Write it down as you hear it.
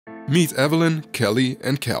Meet Evelyn, Kelly,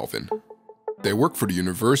 and Calvin. They work for the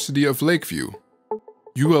University of Lakeview.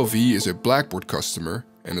 ULV is a Blackboard customer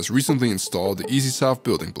and has recently installed the EesySoft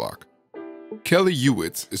building block. Kelly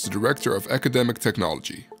Hewitt is the Director of Academic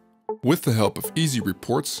Technology. With the help of Easy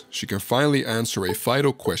Reports, she can finally answer a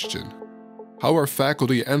vital question. How are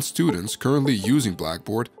faculty and students currently using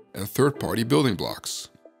Blackboard and third-party building blocks?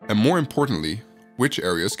 And more importantly, which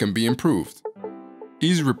areas can be improved?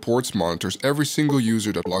 Easy Reports monitors every single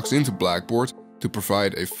user that logs into Blackboard to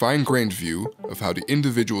provide a fine-grained view of how the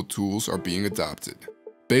individual tools are being adopted.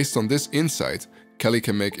 Based on this insight, Kelly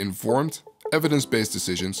can make informed, evidence-based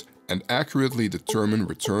decisions and accurately determine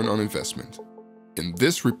return on investment. In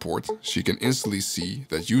this report, she can instantly see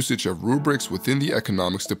that usage of rubrics within the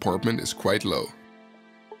economics department is quite low.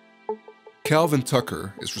 Calvin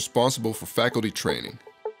Tucker is responsible for faculty training.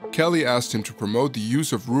 Kelly asked him to promote the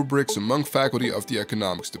use of rubrics among faculty of the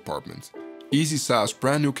economics department. EesySoft's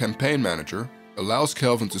brand new campaign manager allows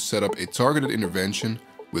Calvin to set up a targeted intervention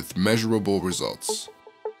with measurable results.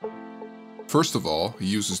 First of all, he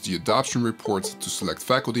uses the adoption report to select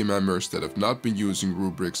faculty members that have not been using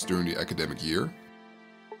rubrics during the academic year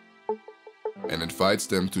and invites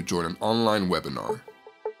them to join an online webinar.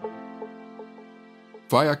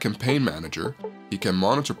 Via Campaign Manager, he can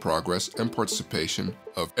monitor progress and participation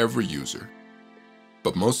of every user.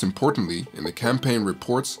 But most importantly, in the campaign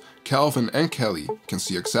reports, Calvin and Kelly can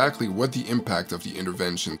see exactly what the impact of the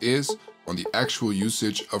intervention is on the actual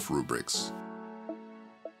usage of rubrics.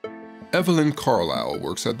 Evelyn Carlisle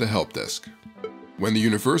works at the help desk. When the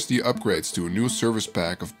university upgrades to a new service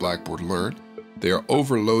pack of Blackboard Learn, they are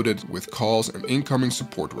overloaded with calls and incoming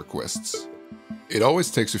support requests. It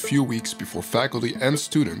always takes a few weeks before faculty and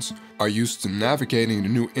students are used to navigating the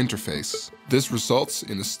new interface. This results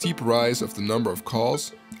in a steep rise of the number of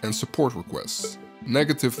calls and support requests,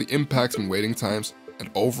 negatively impacting waiting times and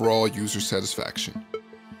overall user satisfaction.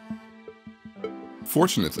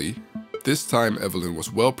 Fortunately, this time Evelyn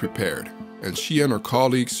was well prepared, and she and her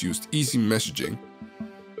colleagues used easy messaging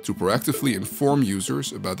to proactively inform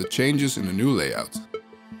users about the changes in the new layout.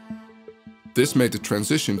 This made the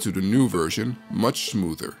transition to the new version much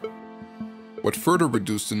smoother. What further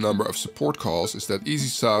reduced the number of support calls is that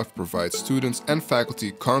EesySoft provides students and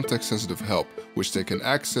faculty context-sensitive help, which they can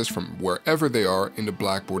access from wherever they are in the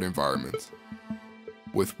Blackboard environment.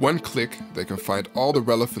 With one click, they can find all the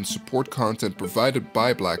relevant support content provided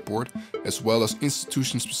by Blackboard, as well as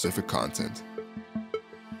institution-specific content.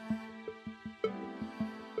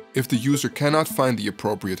 If the user cannot find the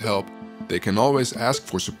appropriate help, they can always ask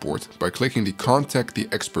for support by clicking the Contact the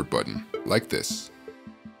Expert button, like this.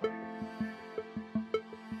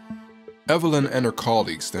 Evelyn and her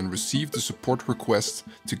colleagues then receive the support request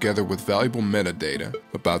together with valuable metadata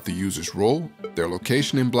about the user's role, their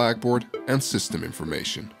location in Blackboard, and system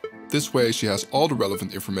information. This way, she has all the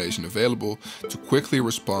relevant information available to quickly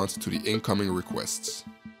respond to the incoming requests.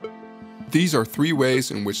 These are 3 ways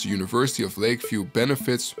in which the University of Lakeview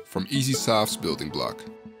benefits from EesySoft's building block.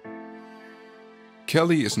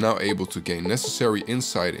 Kelly is now able to gain necessary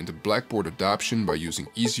insight into Blackboard adoption by using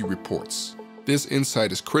Easy Reports. This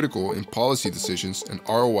insight is critical in policy decisions and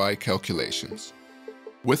ROI calculations.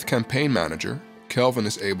 With Campaign Manager, Calvin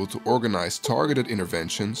is able to organize targeted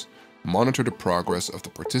interventions, monitor the progress of the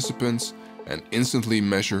participants, and instantly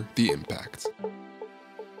measure the impact.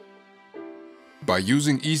 By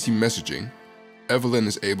using easy messaging, Evelyn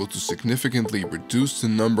is able to significantly reduce the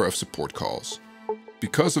number of support calls.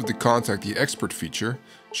 Because of the Contact the Expert feature,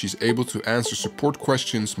 she's able to answer support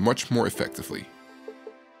questions much more effectively.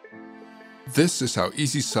 This is how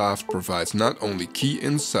EesySoft provides not only key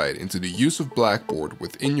insight into the use of Blackboard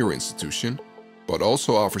within your institution, but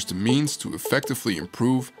also offers the means to effectively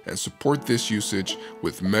improve and support this usage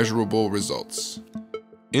with measurable results.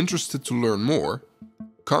 Interested to learn more?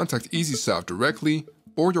 Contact EesySoft directly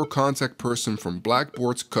or your contact person from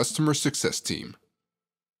Blackboard's customer success team.